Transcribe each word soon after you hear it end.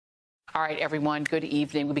All right, everyone, good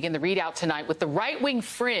evening. We begin the readout tonight with the right-wing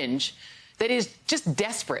fringe that is just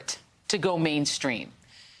desperate to go mainstream.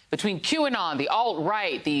 Between QAnon, the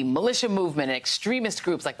alt-right, the militia movement, and extremist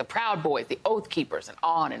groups like the Proud Boys, the Oath Keepers, and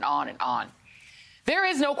on and on and on. There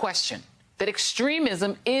is no question that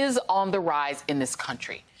extremism is on the rise in this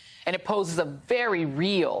country, and it poses a very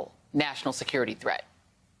real national security threat.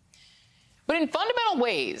 But in fundamental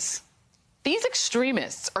ways, these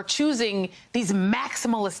extremists are choosing these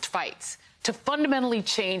maximalist fights to fundamentally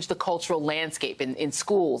change the cultural landscape in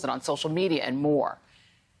schools and on social media and more.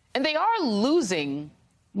 And they are losing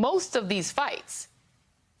most of these fights.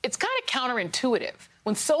 It's kind of counterintuitive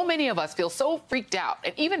when so many of us feel so freaked out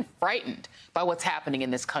and even frightened by what's happening in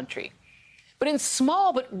this country. But in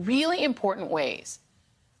small but really important ways,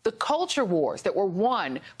 the culture wars that were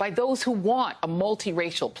won by those who want a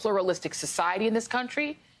multiracial, pluralistic society in this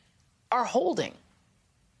country are holding.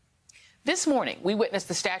 This morning, we witnessed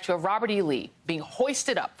the statue of Robert E. Lee being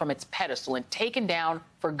hoisted up from its pedestal and taken down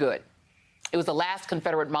for good. It was the last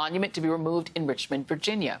Confederate monument to be removed in Richmond,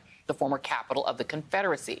 Virginia, the former capital of the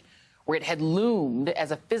Confederacy, where it had loomed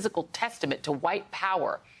as a physical testament to white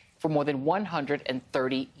power for more than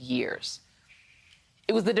 130 years.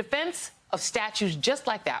 It was the defense of statues just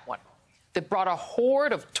like that one that brought a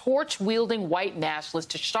horde of torch-wielding white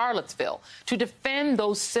nationalists to Charlottesville to defend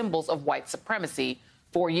those symbols of white supremacy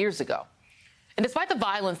 4 years ago. And despite the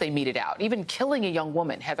violence they meted out, even killing a young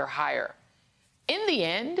woman, Heather Heyer, in the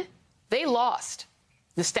end, they lost.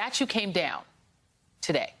 The statue came down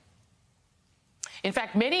today. In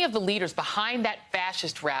fact, many of the leaders behind that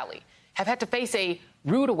fascist rally have had to face a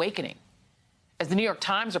rude awakening. As the New York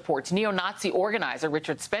Times reports, neo-Nazi organizer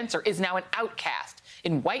Richard Spencer is now an outcast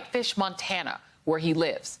in Whitefish, Montana, where he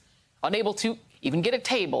lives, unable to even get a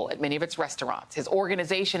table at many of its restaurants. His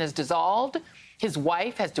organization has dissolved, his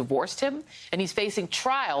wife has divorced him, and he's facing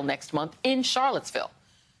trial next month in Charlottesville,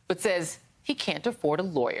 but says he can't afford a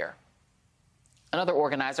lawyer. Another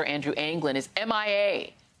organizer, Andrew Anglin, is MIA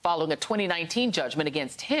following a 2019 judgment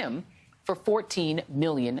against him for $14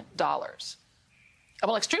 million. And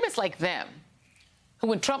while extremists like them, who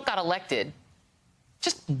when Trump got elected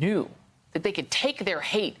just knew that they could take their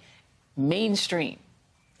hate mainstream,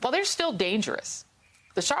 while they're still dangerous,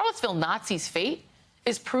 the Charlottesville Nazis' fate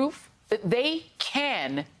is proof that they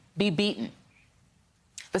can be beaten.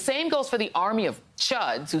 The same goes for the army of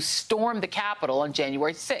chuds who stormed the Capitol on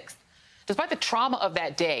January 6th. Despite the trauma of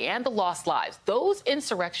that day and the lost lives, those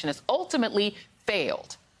insurrectionists ultimately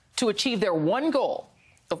failed to achieve their one goal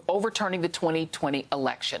of overturning the 2020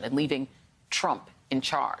 election and leaving Trump in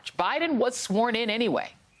charge. Biden was sworn in anyway.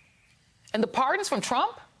 And the pardons from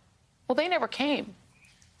Trump, well, they never came.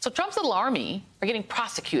 So Trump's little army are getting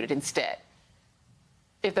prosecuted instead,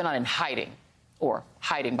 if they're not in hiding or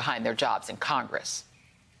hiding behind their jobs in Congress.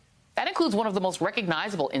 That includes one of the most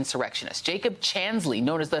recognizable insurrectionists, Jacob Chansley,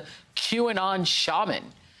 known as the QAnon shaman.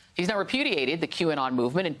 He's now repudiated the QAnon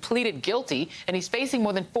movement and pleaded guilty, and he's facing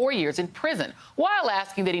more than 4 years in prison while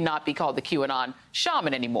asking that he not be called the QAnon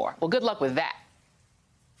shaman anymore. Well, good luck with that.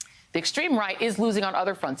 The extreme right is losing on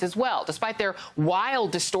other fronts as well. Despite their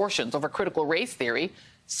wild distortions over critical race theory,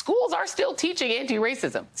 schools are still teaching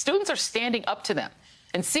anti-racism. Students are standing up to them.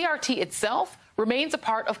 And CRT itself remains a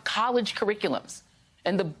part of college curriculums.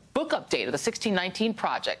 And the book update of the 1619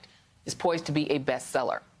 Project is poised to be a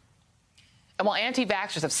bestseller. And while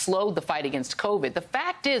anti-vaxxers have slowed the fight against COVID, the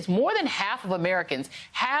fact is more than half of Americans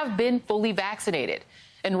have been fully vaccinated.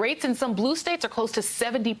 And rates in some blue states are close to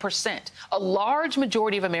 70%. A large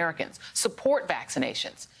majority of Americans support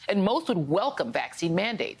vaccinations, and most would welcome vaccine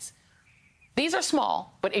mandates. These are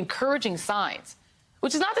small but encouraging signs,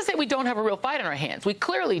 which is not to say we don't have a real fight on our hands. We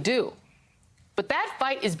clearly do. But that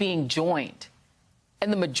fight is being joined,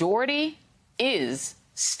 and the majority is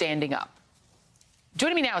standing up.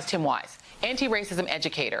 Joining me now is Tim Wise, anti-racism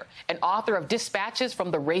educator and author of Dispatches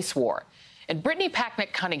from the Race War, and Brittany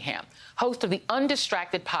Packnett-Cunningham, host of the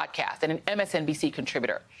Undistracted podcast and an MSNBC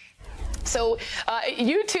contributor. So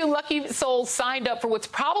you two lucky souls signed up for what's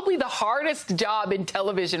probably the hardest job in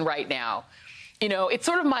television right now. You know, it's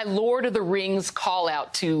sort of my Lord of the Rings call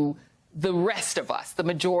out to the rest of us, the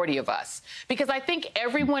majority of us, because I think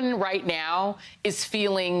everyone right now is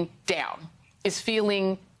feeling down, is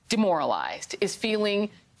feeling demoralized, is feeling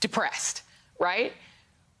depressed, right?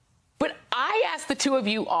 But I asked the two of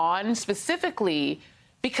you on specifically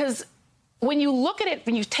because when you look at it,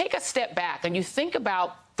 when you take a step back and you think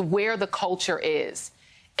about where the culture is,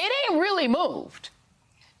 it ain't really moved.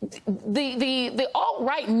 The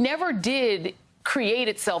alt-right never did create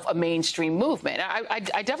itself a mainstream movement. I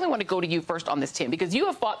definitely want to go to you first on this, Tim, because you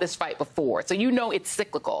have fought this fight before, so you know it's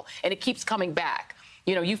cyclical and it keeps coming back.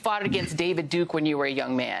 You know, you fought against David Duke when you were a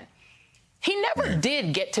young man. He never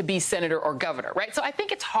did get to be senator or governor, right? So I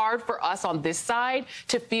think it's hard for us on this side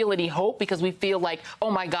to feel any hope because we feel like, oh,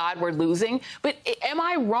 my God, we're losing. But am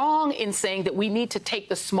I wrong in saying that we need to take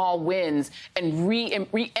the small wins and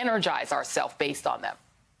re-energize ourselves based on them?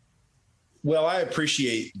 Well, I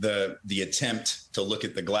appreciate the attempt to look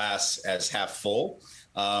at the glass as half full.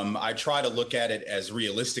 I try to look at it as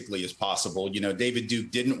realistically as possible. You know, David Duke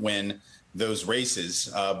didn't win those races,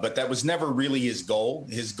 but that was never really his goal.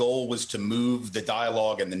 His goal was to move the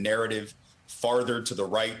dialogue and the narrative farther to the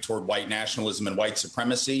right toward white nationalism and white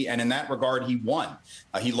supremacy. And in that regard, he won.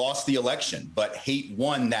 He lost the election, but hate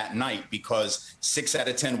won that night because 6 out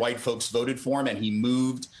of 10 white folks voted for him, and he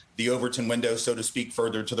moved the Overton window, so to speak,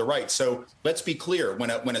 further to the right. So let's be clear, when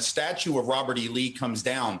a statue of Robert E. Lee comes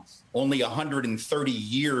down only 130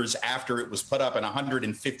 years after it was put up and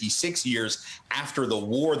 156 years after the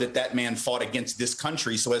war that man fought against this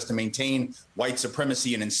country so as to maintain white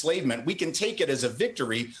supremacy and enslavement, we can take it as a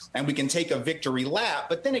victory and we can take a victory lap.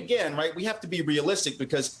 But then again, right, we have to be realistic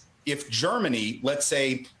because if Germany, let's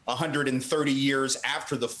say 130 years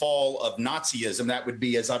after the fall of Nazism, that would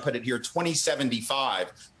be, as I put it here,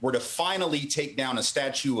 2075, were to finally take down a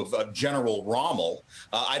statue of General Rommel,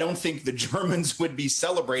 I don't think the Germans would be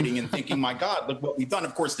celebrating and thinking, my God, look what we've done.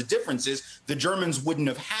 Of course, the difference is the Germans wouldn't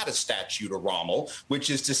have had a statue to Rommel, which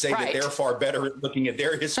is to say that they're far better at looking at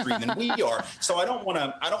their history than we are. So I don't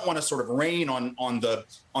want to sort of rain on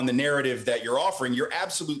the narrative that you're offering. You're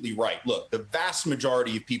absolutely right. Look, the vast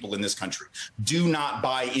majority of people in this country do not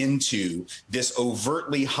buy into this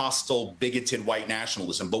overtly hostile, bigoted white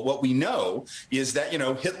nationalism. But what we know is that, you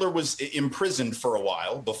know, Hitler was imprisoned for a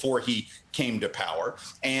while before he came to power.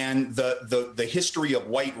 And the history of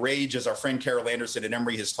white rage, as our friend Carol Anderson at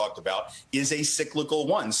Emory has talked about, is a cyclical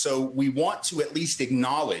one. So we want to at least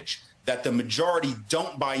acknowledge that the majority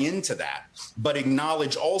don't buy into that, but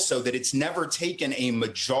acknowledge also that it's never taken a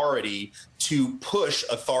majority to push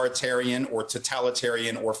authoritarian or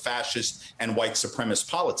totalitarian or fascist and white supremacist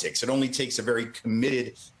politics. It only takes a very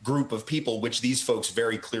committed group of people, which these folks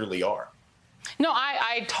very clearly are. No,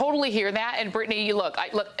 I totally hear that. And Brittany, look,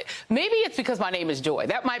 maybe it's because my name is Joy.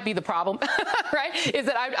 That might be the problem, right? Is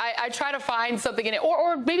that I try to find something in it,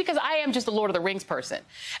 or maybe because I am just a Lord of the Rings person.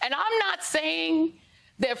 And I'm not saying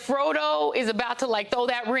that Frodo is about to like throw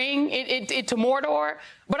that ring into Mordor,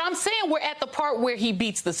 but I'm saying we're at the part where he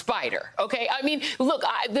beats the spider. Okay, I mean, look,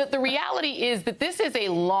 the reality is that this is a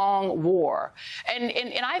long war, and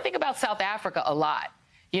I think about South Africa a lot.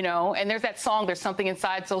 You know, and there's that song, There's Something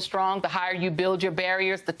Inside So Strong, the higher you build your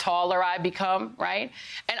barriers, the taller I become, right?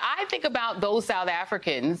 And I think about those South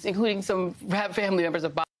Africans, including some family members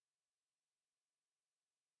of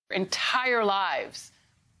entire lives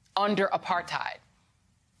under apartheid.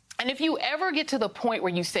 And if you ever get to the point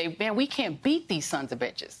where you say, man, we can't beat these sons of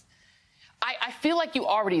bitches, I feel like you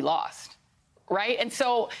already lost, right? And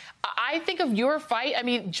so I think of your fight. I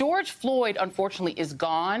mean, George Floyd, unfortunately, is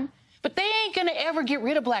gone. But they ain't going to ever get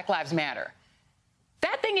rid of Black Lives Matter.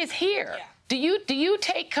 That thing is here. Yeah. Do you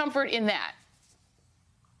take comfort in that?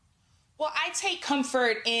 Well, I take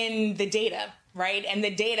comfort in the data, right? And the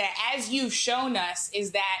data, as you've shown us,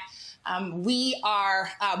 is that we are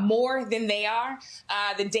more than they are.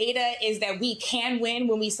 The data is that we can win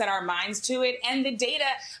when we set our minds to it. And the data,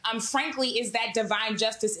 frankly, is that divine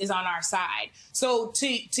justice is on our side. So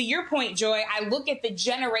to your point, Joy, I look at the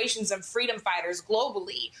generations of freedom fighters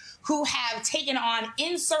globally who have taken on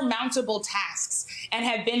insurmountable tasks and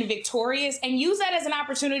have been victorious, and use that as an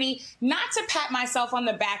opportunity not to pat myself on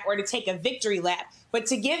the back or to take a victory lap, but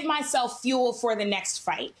to give myself fuel for the next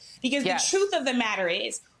fight. Because the truth of the matter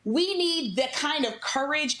is, we need the kind of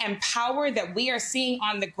courage and power that we are seeing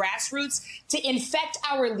on the grassroots to infect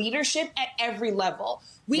our leadership at every level.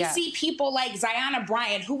 We see people like Ziona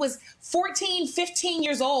Bryant, who was 14, 15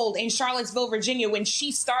 years old in Charlottesville, Virginia, when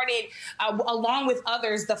she started, along with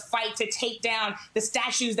others, the fight to take down the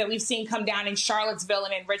statues that we've seen come down in Charlottesville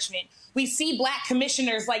and in Richmond. We see Black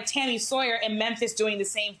commissioners like Tammy Sawyer in Memphis doing the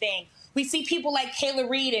same thing. We see people like Kayla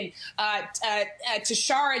Reed and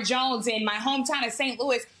Tashara Jones in my hometown of St.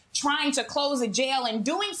 Louis trying to close a jail and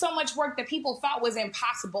doing so much work that people thought was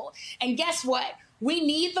impossible. And guess what? We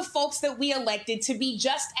need the folks that we elected to be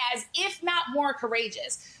just as, if not more,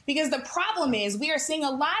 courageous. Because the problem is we are seeing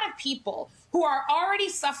a lot of people who are already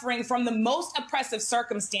suffering from the most oppressive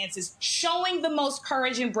circumstances, showing the most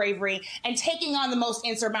courage and bravery and taking on the most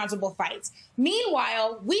insurmountable fights.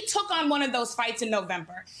 Meanwhile, we took on one of those fights in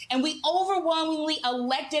November, and we overwhelmingly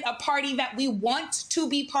elected a party that we want to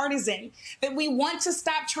be partisan, that we want to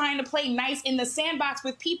stop trying to play nice in the sandbox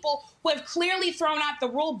with people who have clearly thrown out the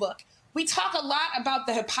rule book. We talk a lot about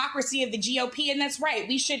the hypocrisy of the GOP, and that's right.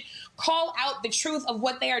 We should call out the truth of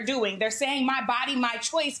what they are doing. They're saying my body, my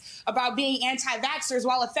choice about being anti-vaxxers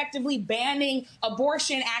while effectively banning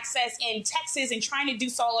abortion access in Texas and trying to do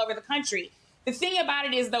so all over the country. The thing about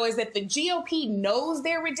it is, though, is that the GOP knows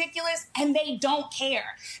they're ridiculous and they don't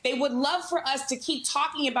care. They would love for us to keep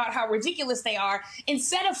talking about how ridiculous they are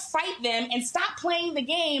instead of fight them and stop playing the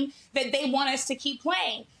game that they want us to keep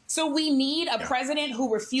playing. So we need a president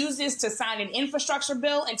who refuses to sign an infrastructure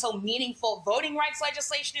bill until meaningful voting rights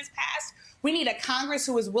legislation is passed. We need a Congress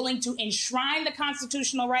who is willing to enshrine the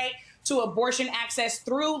constitutional right to abortion access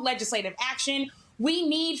through legislative action. We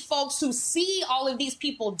need folks who see all of these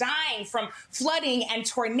people dying from flooding and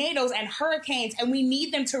tornadoes and hurricanes, and we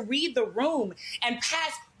need them to read the room and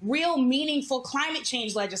pass real meaningful climate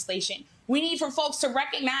change legislation. We need for folks to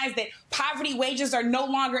recognize that poverty wages are no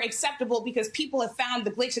longer acceptable because people have found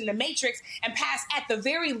the glitch in the matrix and pass, at the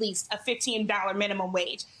very least, a $15 minimum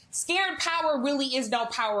wage. Scared power really is no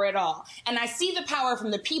power at all. And I see the power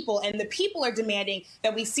from the people, and the people are demanding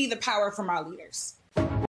that we see the power from our leaders.